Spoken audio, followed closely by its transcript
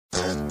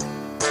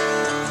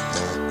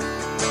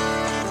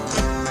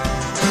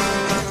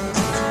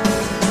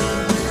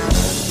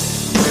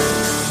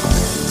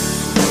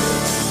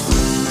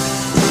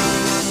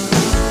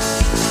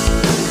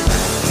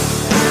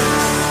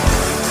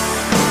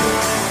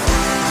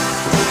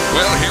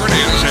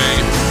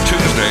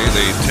the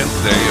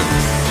 10th day of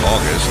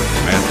August.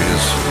 Matt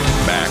is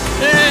back.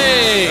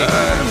 Hey!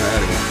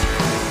 Matty.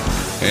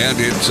 And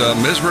it's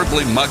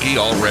miserably muggy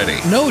already.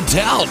 No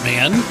doubt,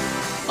 man.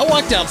 I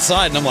walked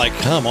outside and I'm like,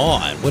 come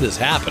on, what is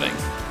happening?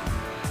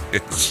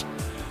 It's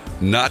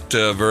not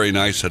very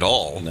nice at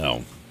all.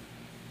 No.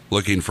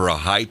 Looking for a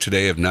high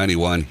today of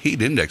 91.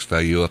 Heat index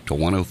value up to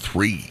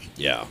 103.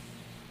 Yeah.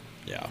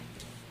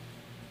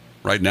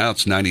 Right now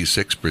it's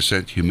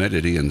 96%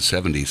 humidity and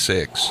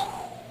 76.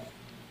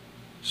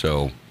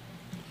 So,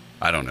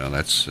 I don't know.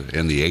 That's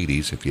in the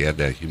 80s if you have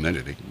that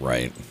humidity.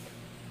 Right.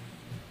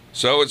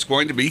 So it's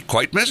going to be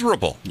quite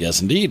miserable.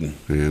 Yes, indeed.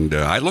 And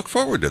I look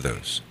forward to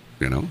those.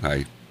 You know,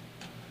 I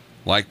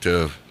like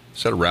to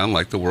sit around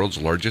like the world's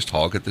largest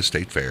hog at the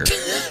state fair,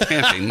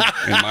 camping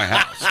in my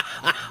house.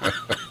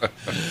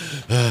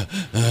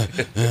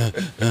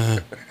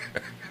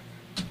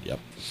 Yep.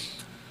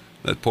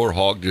 That poor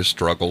hog just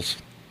struggles.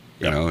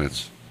 You know,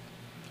 it's...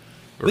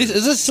 At least,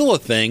 is this still a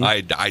thing?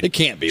 It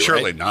can't be,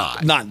 surely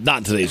right? not. Not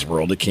in today's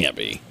world. It can't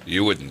be.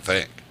 You wouldn't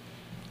think.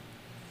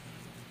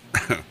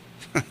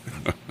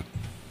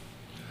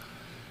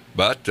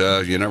 But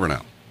you never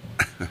know.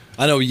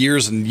 I know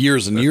years and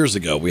years and years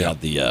ago, we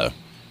had the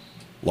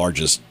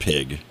largest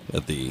pig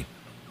at the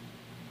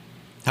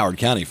Howard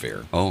County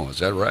Fair. Oh, is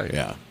that right?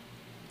 Yeah.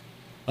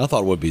 I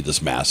thought it would be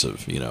this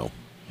massive,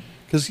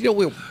 because,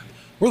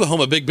 we're the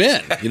home of Big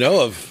Ben,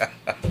 of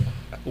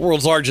the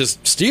world's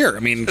largest steer. I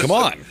mean, come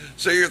on.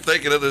 So you're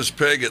thinking of this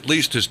pig at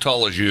least as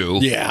tall as you.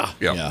 Yeah.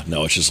 Yep. Yeah.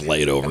 No, it's just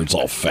laid over. It's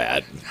all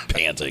fat,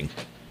 panting.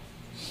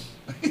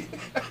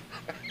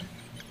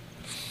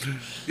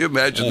 You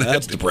imagine that?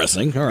 That's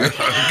depressing. All right.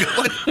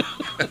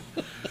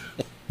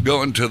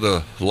 Going to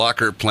the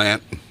locker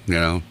plant,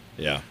 Yeah.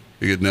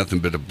 you get nothing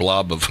but a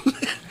blob of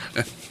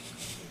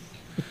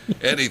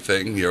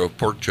anything.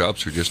 Pork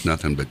chops are just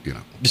nothing but,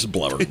 Just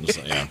blubber.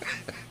 Yeah.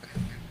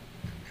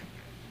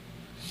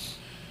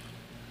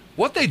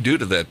 What they do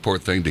to that poor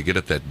thing to get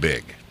it that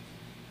big?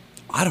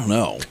 I don't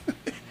know.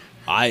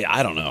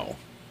 I don't know.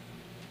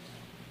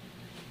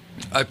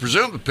 I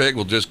presume the pig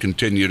will just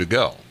continue to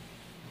go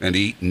and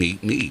eat and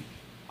eat and eat.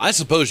 I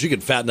suppose you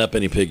could fatten up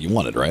any pig you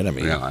wanted, right? I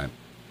mean, Yeah.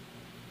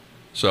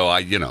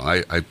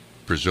 I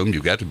presume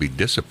you've got to be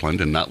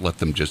disciplined and not let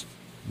them just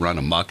run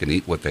amok and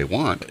eat what they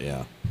want.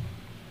 Yeah.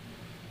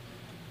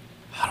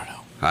 I don't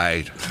know.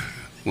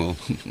 We'll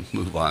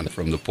move on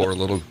from the poor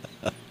little...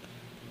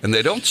 And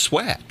they don't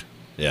sweat.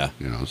 Yeah.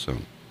 So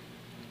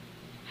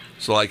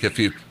like if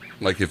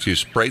you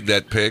sprayed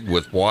that pig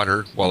with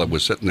water while it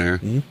was sitting there,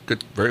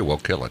 could very well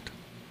kill it.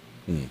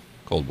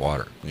 Cold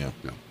water. Yeah.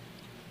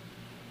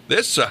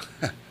 This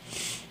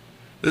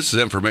is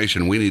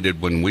information we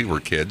needed when we were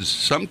kids.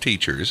 Some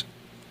teachers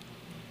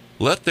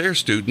let their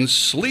students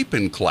sleep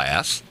in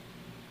class,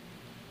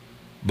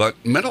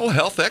 but mental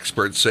health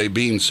experts say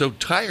being so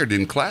tired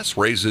in class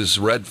raises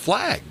red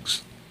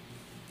flags.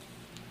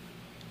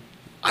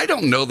 I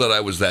don't know that I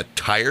was that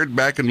tired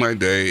back in my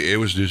day. It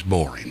was just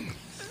boring.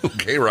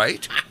 Okay,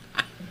 right?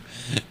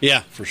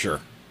 Yeah, for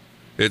sure.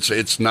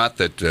 It's not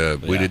that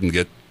we didn't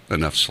get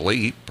enough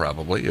sleep,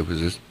 probably. It was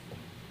just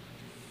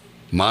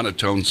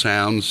monotone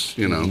sounds,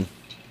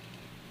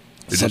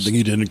 Something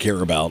you didn't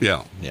care about.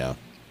 Yeah. Yeah.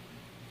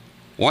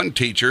 One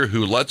teacher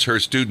who lets her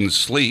students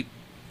sleep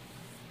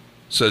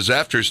says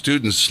after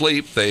students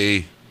sleep,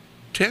 they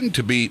tend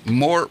to be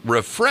more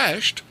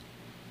refreshed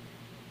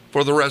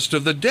for the rest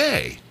of the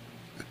day.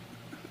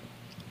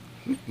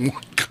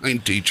 What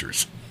kind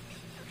teachers?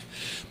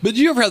 But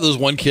do you ever have those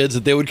one kids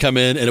that they would come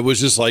in and it was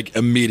just like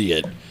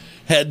immediate,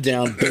 head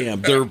down,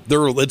 bam,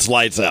 it's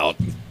lights out.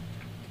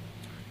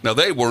 Now,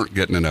 they weren't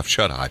getting enough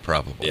shut-eye,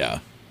 probably. Yeah.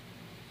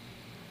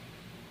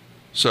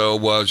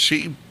 So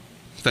she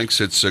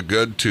thinks it's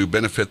good to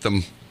benefit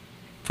them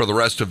for the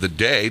rest of the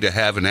day to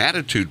have an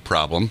attitude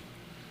problem,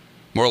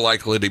 more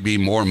likely to be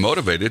more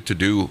motivated to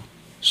do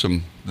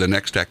the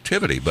next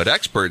activity. But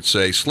experts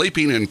say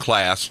sleeping in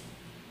class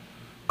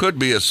could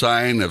be a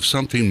sign of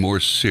something more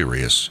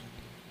serious.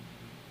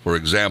 For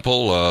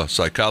example, a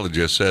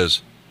psychologist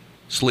says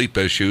sleep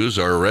issues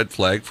are a red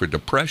flag for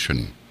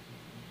depression.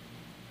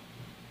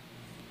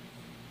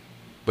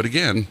 But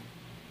again,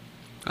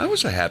 I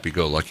was a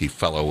happy-go-lucky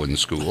fellow in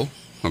school.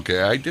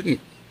 Okay, I didn't,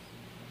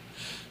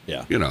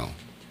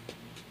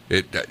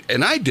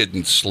 and I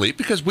didn't sleep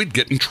because we'd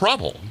get in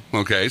trouble.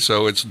 Okay,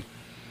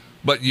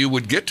 but you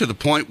would get to the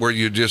point where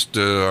you just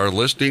are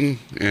listening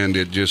and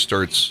it just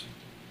starts,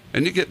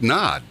 and you get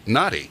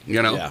naughty,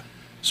 Yeah.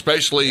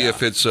 Especially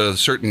if it's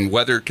certain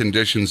weather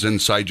conditions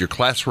inside your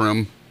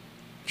classroom.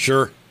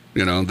 Sure.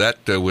 That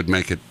would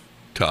make it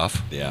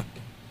tough. Yeah.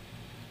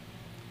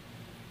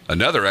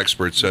 Another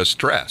expert says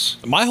stress.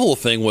 My whole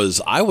thing was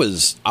I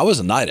was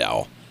a night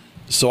owl,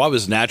 so I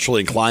was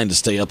naturally inclined to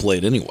stay up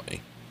late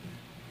anyway.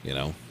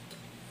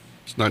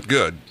 It's not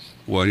good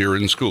while you're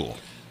in school.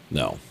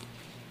 No.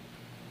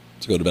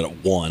 To go to bed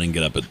at 1 and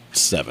get up at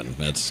 7.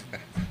 That's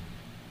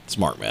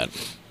smart, Matt.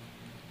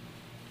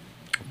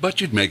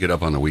 But you'd make it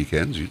up on the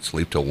weekends. You'd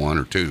sleep till 1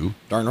 or 2.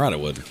 Darn right I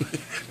would.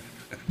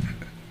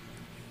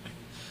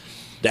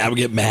 Dad would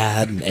get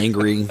mad and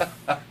angry.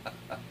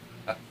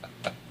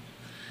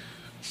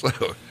 So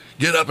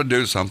get up and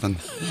do something,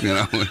 you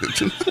know.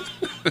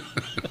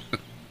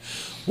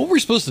 What were we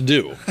supposed to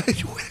do?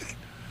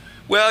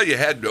 Well,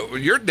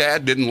 your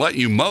dad didn't let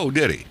you mow,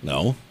 did he?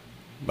 No,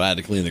 but I had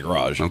to clean the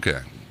garage. Okay.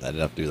 I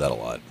didn't have to do that a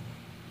lot.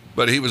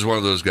 But he was one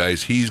of those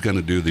guys, he's going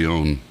to do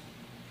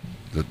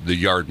the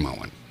yard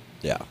mowing.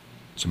 Yeah.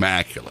 It's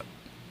immaculate.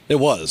 It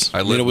was.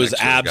 I lived it was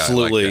next to a guy like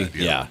absolutely, that,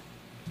 yeah.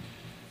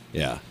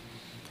 Yeah.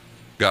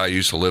 Guy I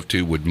used to live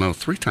to would mow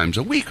 3 times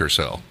a week or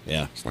so.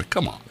 Yeah. It's like,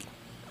 come on.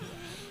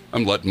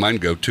 I'm letting mine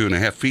go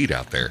 2.5 feet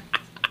out there.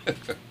 Then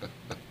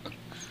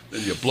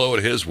you blow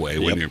it his way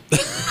when you...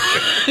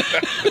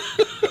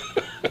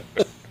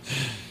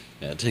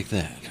 Yeah, take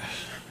that.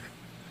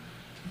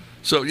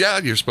 So, yeah,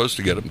 you're supposed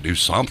to get them to do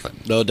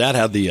something. No, Dad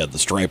had the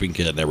striping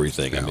kit and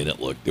everything. Yeah. I mean,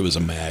 it was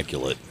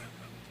immaculate.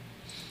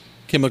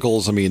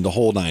 Chemicals, I mean, the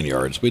whole 9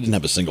 yards. We didn't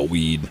have a single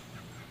weed.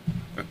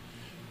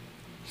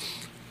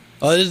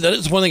 That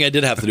is one thing I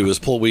did have to do, is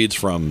pull weeds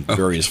from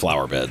various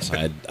flower beds.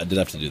 I did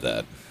have to do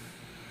that.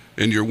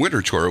 And your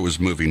winter chore was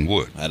moving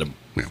wood. I had to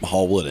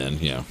haul wood in,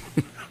 yeah.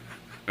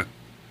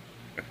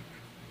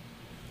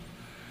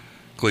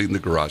 Clean the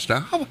garage.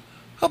 Now,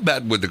 how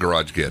bad would the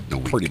garage get in a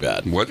week? Pretty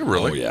bad. Was it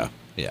really? Oh, yeah.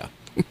 Yeah.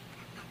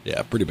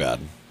 Yeah, pretty bad.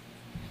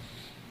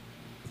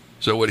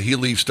 So would he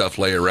leave stuff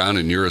lay around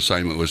and your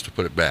assignment was to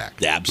put it back?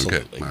 Yeah,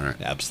 absolutely. Okay. All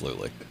right.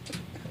 Absolutely.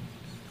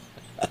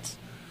 That's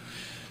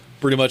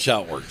pretty much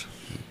how it worked.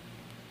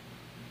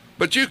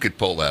 But you could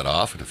pull that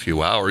off in a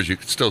few hours. You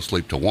could still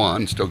sleep to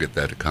 1, still get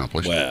that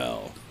accomplished.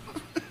 Well,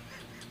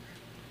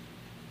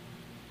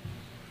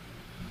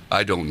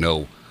 I don't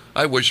know.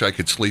 I wish I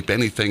could sleep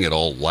anything at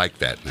all like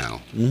that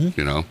now,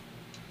 you know?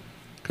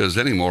 Because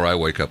anymore, I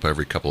wake up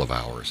every couple of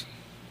hours.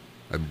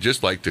 I'd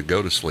just like to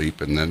go to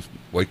sleep and then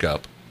wake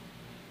up,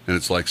 and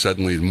it's like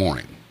suddenly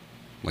morning,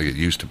 like it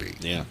used to be.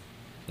 yeah.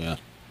 Yeah.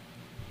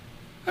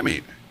 I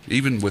mean,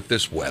 even with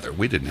this weather,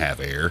 we didn't have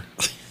air.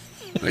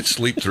 I'd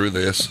sleep through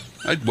this.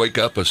 I'd wake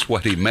up a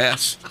sweaty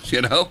mess,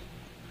 you know?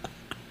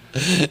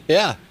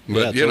 Yeah. But,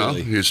 yeah, you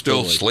totally. know, you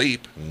still Totally.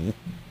 sleep.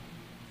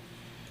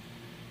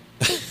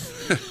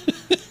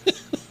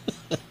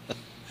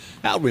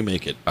 How'd we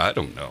make it? I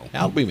don't know.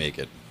 How'd we make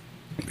it?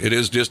 It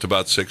is just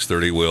about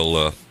 6:30.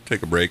 We'll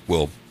take a break.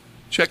 We'll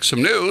check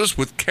some news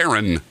with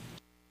Karen.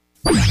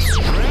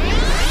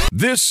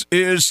 This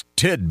is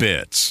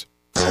Tidbits.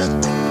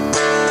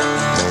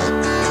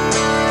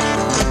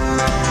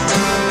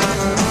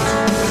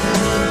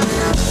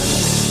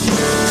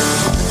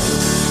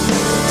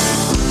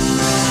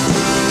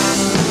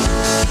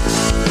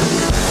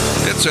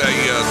 It's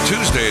a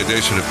Tuesday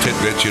edition of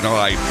Tidbits. You know,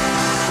 I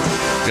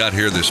got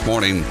here this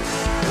morning.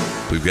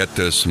 We've got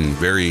some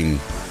varying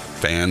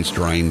fans,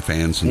 drying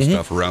fans and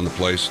stuff around the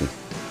place. And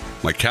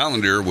my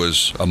calendar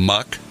was a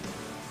muck,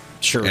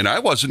 Sure. and I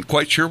wasn't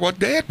quite sure what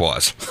day it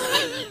was.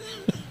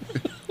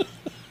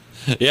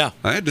 Yeah.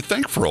 I had to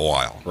think for a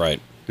while.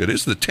 Right. It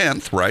is the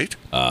 10th, right?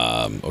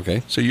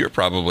 Okay. So you're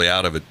probably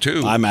out of it,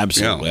 too. I'm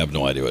absolutely. Yeah. I have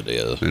no idea what day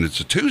it is. And it's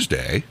a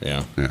Tuesday.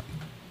 Yeah. Yeah.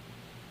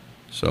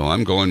 So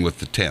I'm going with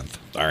the 10th.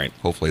 All right.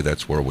 Hopefully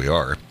that's where we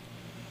are.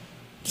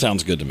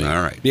 Sounds good to me.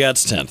 All right. Yeah,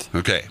 it's 10th.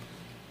 Okay.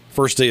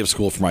 First day of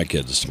school for my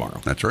kids is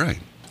tomorrow. That's right.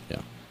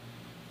 Yeah.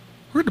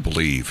 Hard to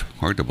believe,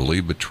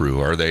 but true.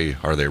 Are they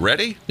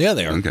ready? Yeah,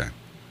 they are. Okay.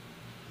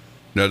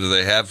 Now, do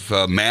they have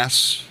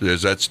masks?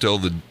 Is that still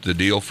the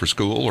deal for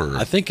school? Or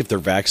I think if they're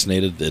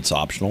vaccinated, it's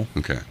optional.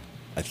 okay,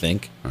 I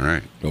think. all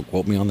right, Don't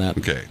quote me on that.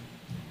 okay.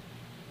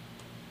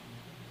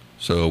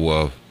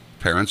 So,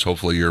 parents,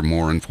 hopefully you're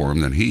more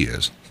informed than he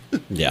is.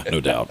 Yeah, no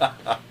doubt.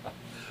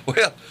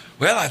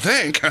 Well, I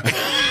think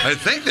I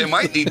think they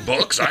might need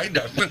books. I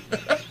don't.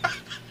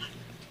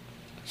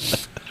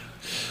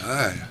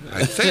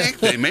 I think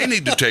they may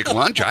need to take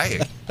lunch.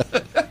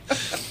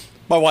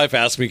 My wife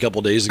asked me a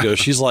couple days ago.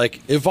 She's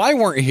like, "If I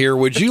weren't here,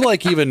 would you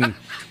like even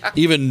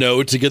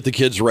know to get the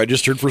kids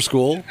registered for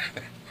school?"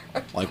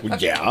 I'm like, well,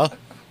 yeah,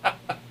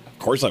 of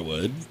course I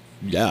would.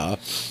 Yeah.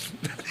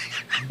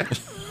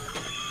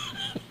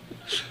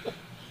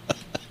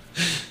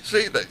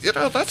 See,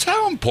 that's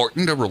how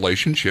important a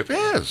relationship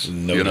is.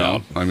 No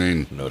doubt. I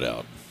mean, No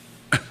doubt.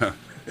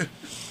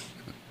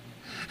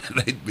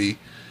 they'd be,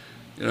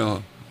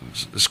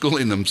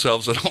 schooling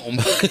themselves at home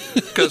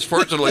because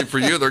fortunately for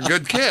you, they're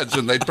good kids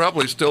and they'd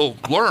probably still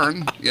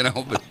learn,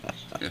 but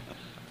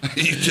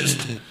you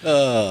just,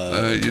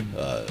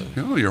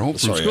 you're home from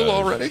Sorry, school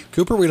already.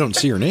 Cooper, we don't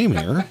see your name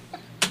here.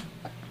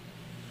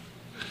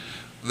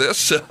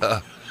 This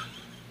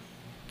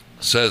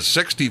says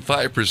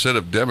 65%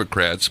 of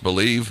Democrats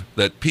believe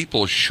that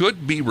people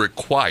should be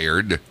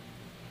required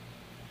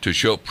to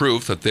show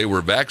proof that they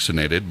were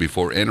vaccinated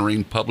before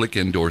entering public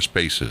indoor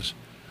spaces.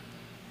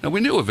 Now, we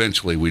knew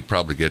eventually we'd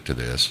probably get to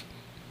this.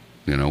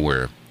 We're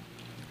going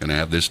to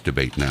have this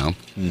debate now.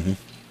 Mm-hmm.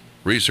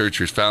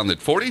 Researchers found that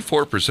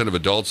 44% of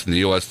adults in the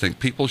U.S. think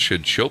people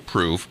should show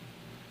proof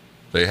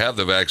they have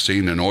the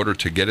vaccine in order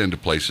to get into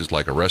places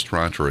like a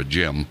restaurant or a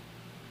gym,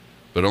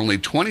 But only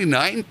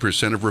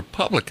 29% of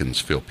Republicans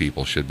feel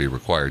people should be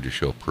required to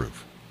show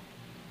proof.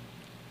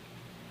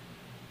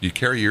 Do you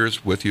carry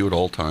yours with you at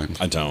all times?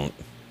 I don't.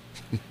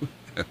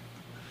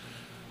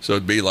 So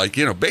it'd be like,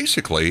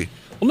 basically...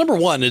 Well, number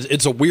one,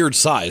 it's a weird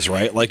size,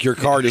 right? Like your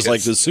card is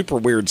like this super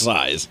weird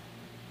size.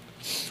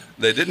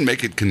 They didn't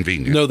make it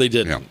convenient. No, they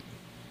didn't. Yeah.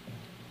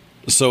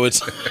 So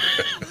it's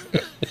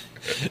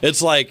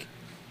it's like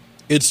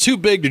it's too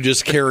big to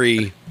just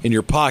carry in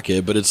your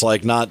pocket, but it's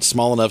like not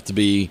small enough to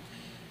be,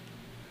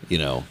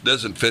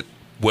 Doesn't fit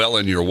well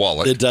in your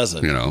wallet. It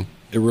doesn't.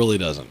 It really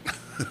doesn't.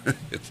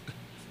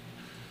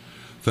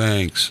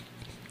 Thanks.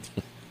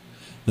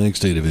 Thanks,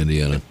 state of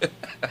Indiana.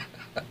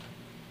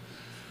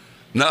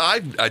 No, I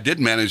did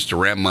manage to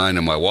ram mine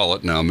in my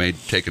wallet. Now, it may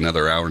take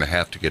another hour and a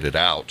half to get it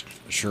out.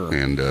 Sure.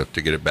 And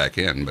to get it back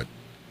in, but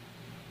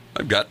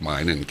I've got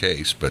mine in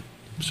case, but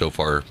so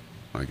far,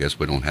 I guess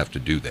we don't have to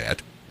do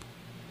that.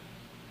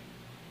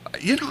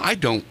 I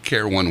don't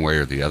care one way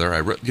or the other.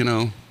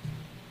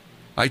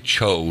 I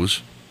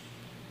chose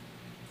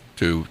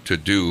to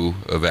do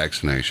a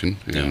vaccination,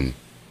 and,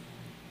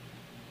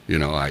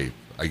 I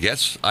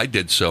guess I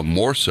did so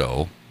more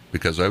so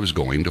because I was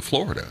going to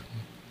Florida.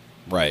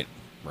 Right.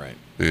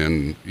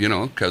 And,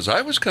 because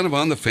I was kind of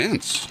on the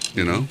fence,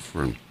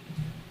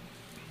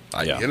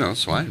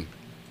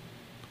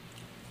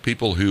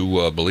 people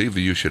who believe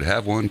that you should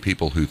have one,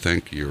 people who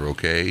think you're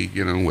okay,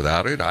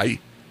 without it,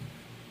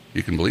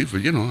 you can believe,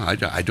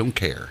 I don't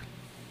care.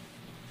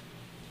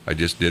 I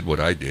just did what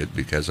I did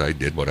because I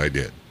did what I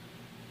did.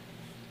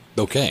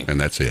 Okay.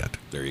 And that's it.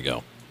 There you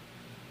go.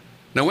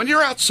 Now, when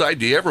you're outside,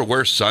 do you ever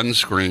wear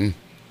sunscreen?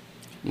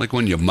 Like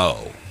when you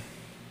mow?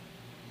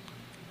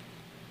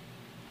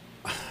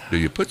 Do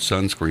you put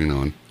sunscreen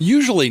on?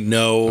 Usually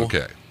no.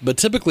 Okay. But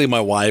typically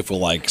my wife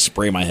will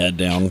spray my head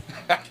down.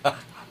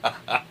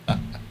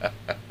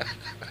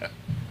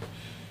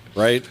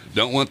 Right?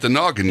 Don't want the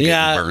noggin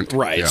getting burnt.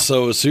 Right. Yeah.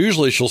 So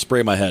usually she'll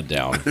spray my head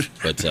down.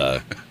 But,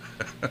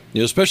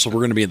 especially if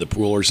we're going to be in the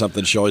pool or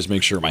something, she always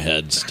makes sure my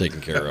head's taken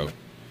care of.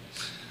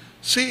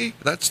 See,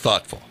 that's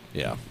thoughtful.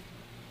 Yeah.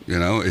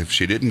 If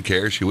she didn't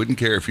care, she wouldn't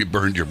care if you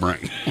burned your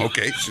brain.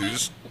 Okay,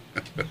 Suze.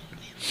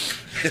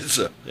 It's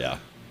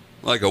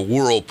like a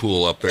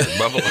whirlpool up there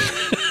bubbling.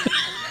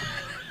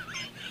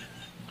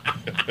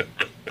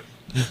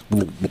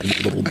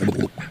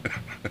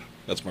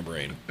 That's my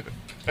brain.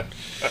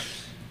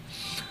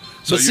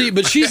 So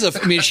but she's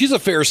a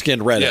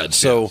fair-skinned redhead. Yes,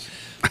 so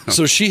yes.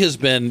 So she has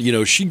been,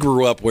 she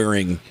grew up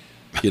wearing,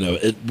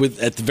 with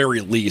at the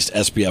very least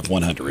SPF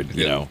 100,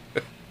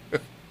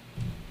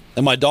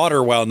 And my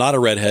daughter, while not a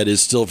redhead,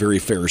 is still very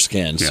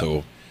fair-skinned.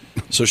 Yeah.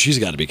 So she's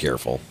got to be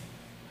careful.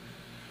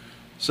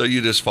 So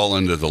you just fall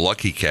into the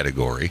lucky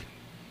category,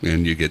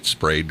 and you get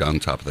sprayed on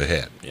top of the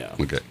head. Yeah.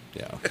 Okay.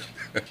 Yeah.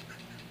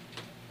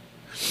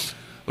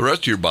 The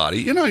rest of your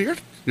body, you're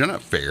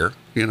not fair.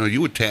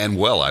 You would tan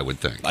well, I would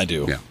think. I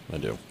do. Yeah. I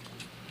do.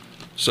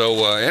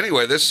 So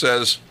anyway, this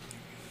says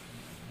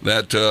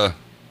that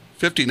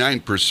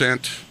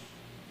 59%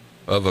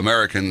 of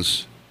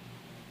Americans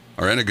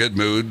are in a good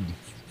mood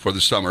for the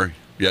summer,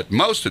 yet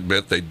most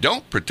admit they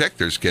don't protect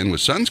their skin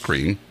with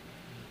sunscreen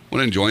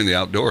when enjoying the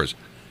outdoors.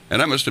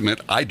 And I must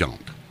admit, I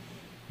don't.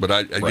 But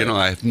I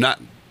have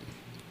not.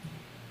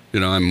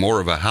 I'm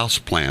more of a house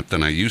plant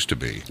than I used to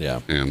be.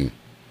 Yeah.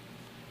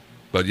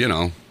 But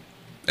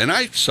and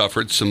I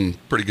suffered some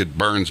pretty good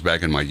burns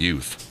back in my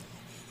youth.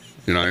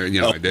 I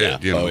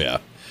did. Yeah. Oh yeah.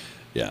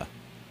 Yeah.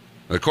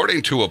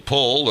 According to a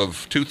poll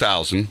of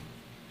 2000,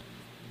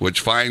 which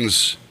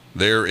finds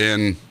they're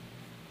in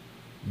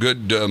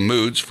good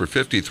moods for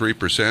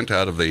 53%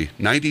 out of the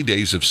 90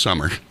 days of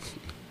summer.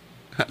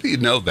 How do you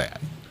know that?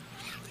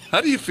 How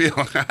do you feel?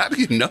 How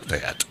do you know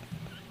that?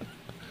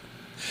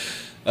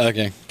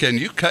 Okay. Can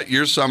you cut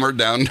your summer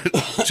down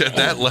to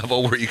that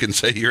level where you can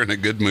say you're in a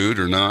good mood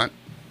or not?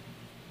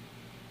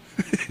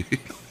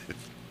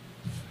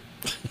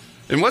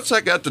 And what's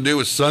that got to do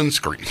with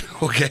sunscreen?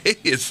 Okay,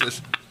 it's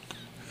just.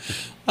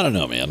 I don't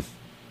know, man.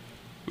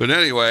 But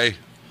anyway,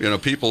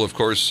 people, of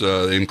course,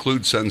 they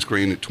include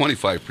sunscreen at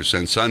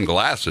 25%,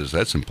 sunglasses,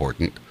 that's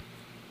important,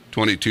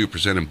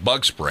 22%, and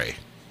bug spray,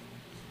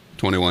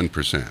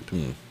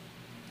 21%.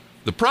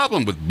 The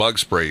problem with bug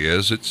spray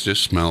is it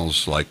just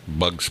smells like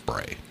bug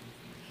spray.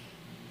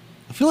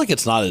 I feel like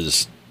it's not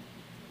as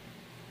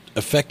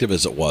effective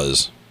as it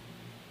was.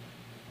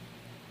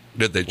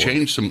 Did they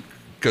change some?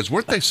 Because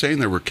weren't they saying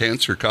there were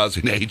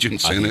cancer-causing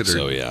agents in it?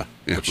 So, yeah.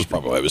 Which is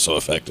probably why it was so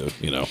effective,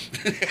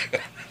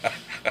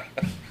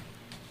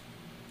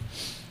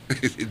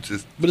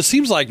 But it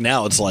seems like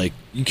now it's like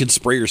you can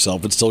spray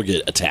yourself and still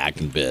get attacked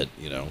and bit,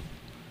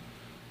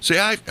 See,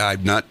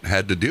 I've not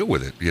had to deal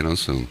with it,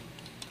 so.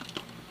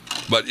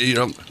 But,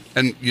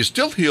 and you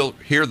still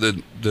hear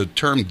the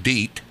term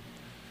DEET,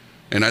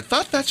 and I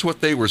thought that's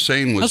what they were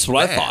saying was That's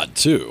what bad. I thought,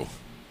 too.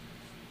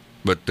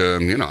 But,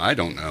 I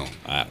don't know.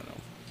 I don't know.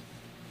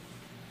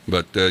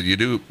 But you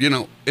do,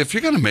 if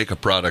you're going to make a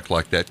product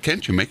like that,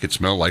 can't you make it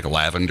smell like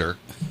lavender,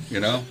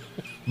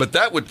 But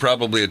that would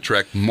probably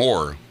attract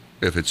more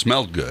if it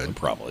smelled good.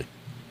 Probably.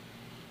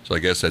 So I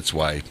guess that's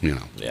why,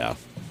 Yeah.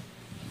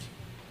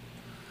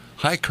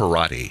 high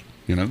karate.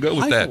 Go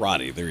with High that.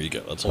 karate. There you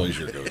go. That's always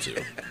your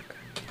go-to.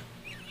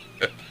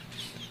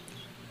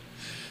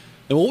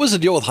 And what was the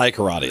deal with high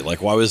karate?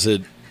 Like, why was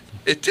it?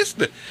 It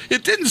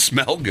didn't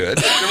smell good.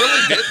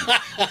 It really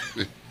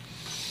didn't.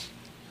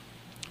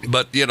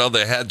 But,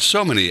 they had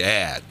so many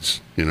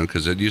ads,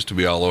 because it used to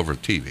be all over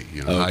TV,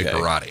 high Okay.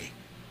 karate.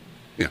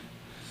 Yeah.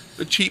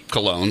 The cheap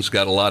colognes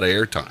got a lot of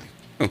airtime,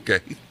 okay?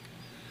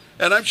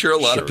 And I'm sure a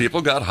lot of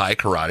people got high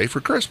karate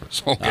for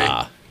Christmas,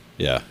 okay?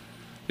 Yeah.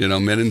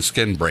 Men in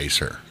Skin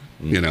Bracer,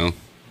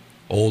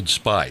 Old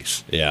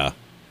Spice. Yeah.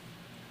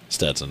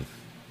 Stetson.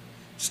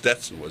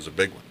 Stetson was a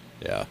big one.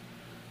 Yeah.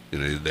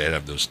 They'd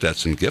have those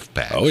Stetson gift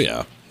packs. Oh,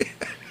 yeah.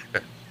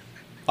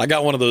 I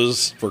got one of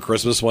those for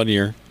Christmas one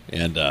year,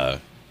 and I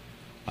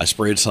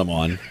sprayed some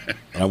on,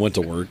 and I went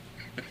to work.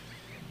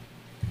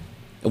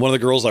 And one of the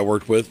girls I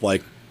worked with,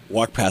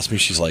 walked past me.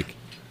 She's like,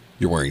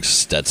 "You're wearing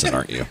Stetson,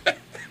 aren't you?"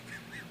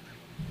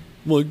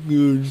 I'm like,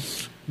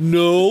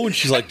 no. And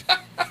she's like,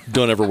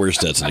 "Don't ever wear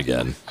Stetson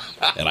again."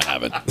 And I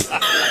haven't.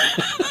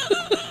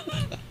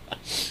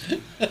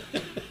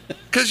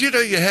 Because, you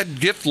had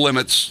gift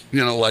limits,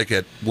 like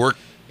at work,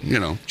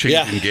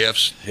 changing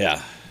gifts.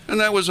 Yeah. And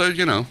that was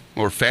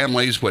or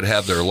families would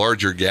have their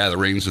larger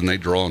gatherings and they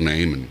draw a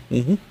name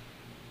and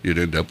you'd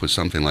end up with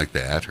something like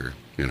that or,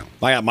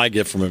 I got my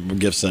gift from a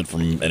gift sent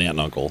from an aunt and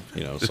uncle,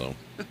 so.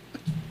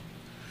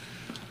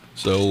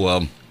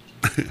 So,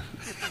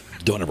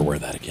 Don't ever wear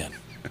that again.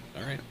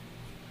 All right.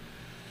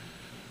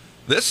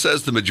 this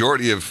says the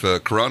majority of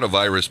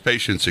coronavirus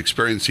patients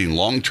experiencing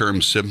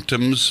long-term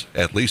symptoms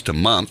at least a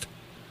month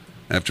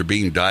after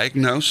being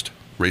diagnosed.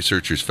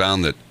 Researchers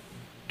found that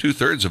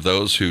 2/3 of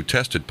those who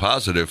tested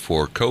positive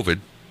for COVID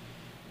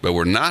but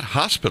were not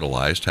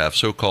hospitalized have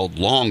so-called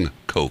long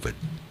COVID.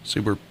 See,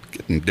 we're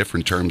getting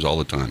different terms all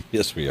the time.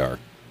 Yes, we are.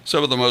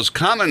 Some of the most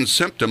common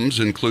symptoms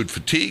include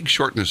fatigue,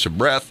 shortness of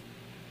breath,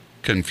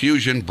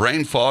 confusion,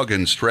 brain fog,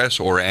 and stress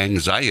or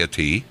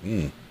anxiety.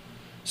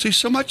 See,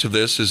 so much of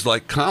this is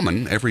like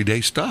common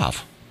everyday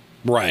stuff.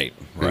 Right.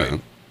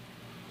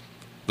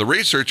 The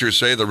researchers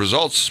say the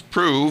results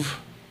prove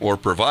or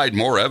provide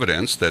more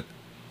evidence that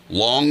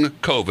long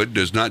COVID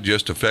does not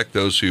just affect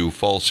those who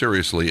fall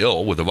seriously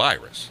ill with the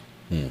virus.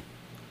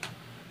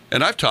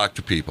 And I've talked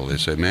to people, they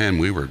say, man,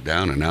 we were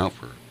down and out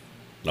for,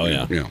 Oh,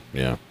 yeah.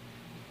 Yeah.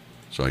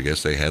 so I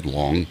guess they had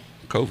long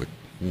COVID.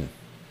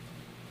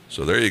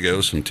 So there you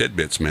go, some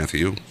tidbits,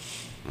 Matthew,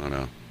 on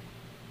a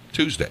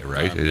Tuesday,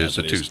 right? It is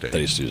a Tuesday.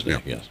 That is Tuesday, Yeah.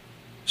 yes.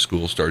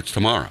 School starts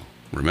tomorrow.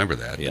 Remember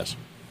that. Yes.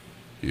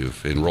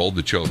 You've enrolled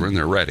the children,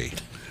 they're ready.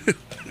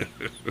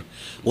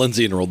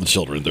 Lindsay enrolled the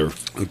children. They're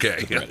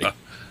Okay. ready.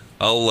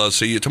 I'll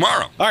see you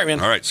tomorrow. All right, man.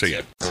 All right, see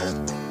you.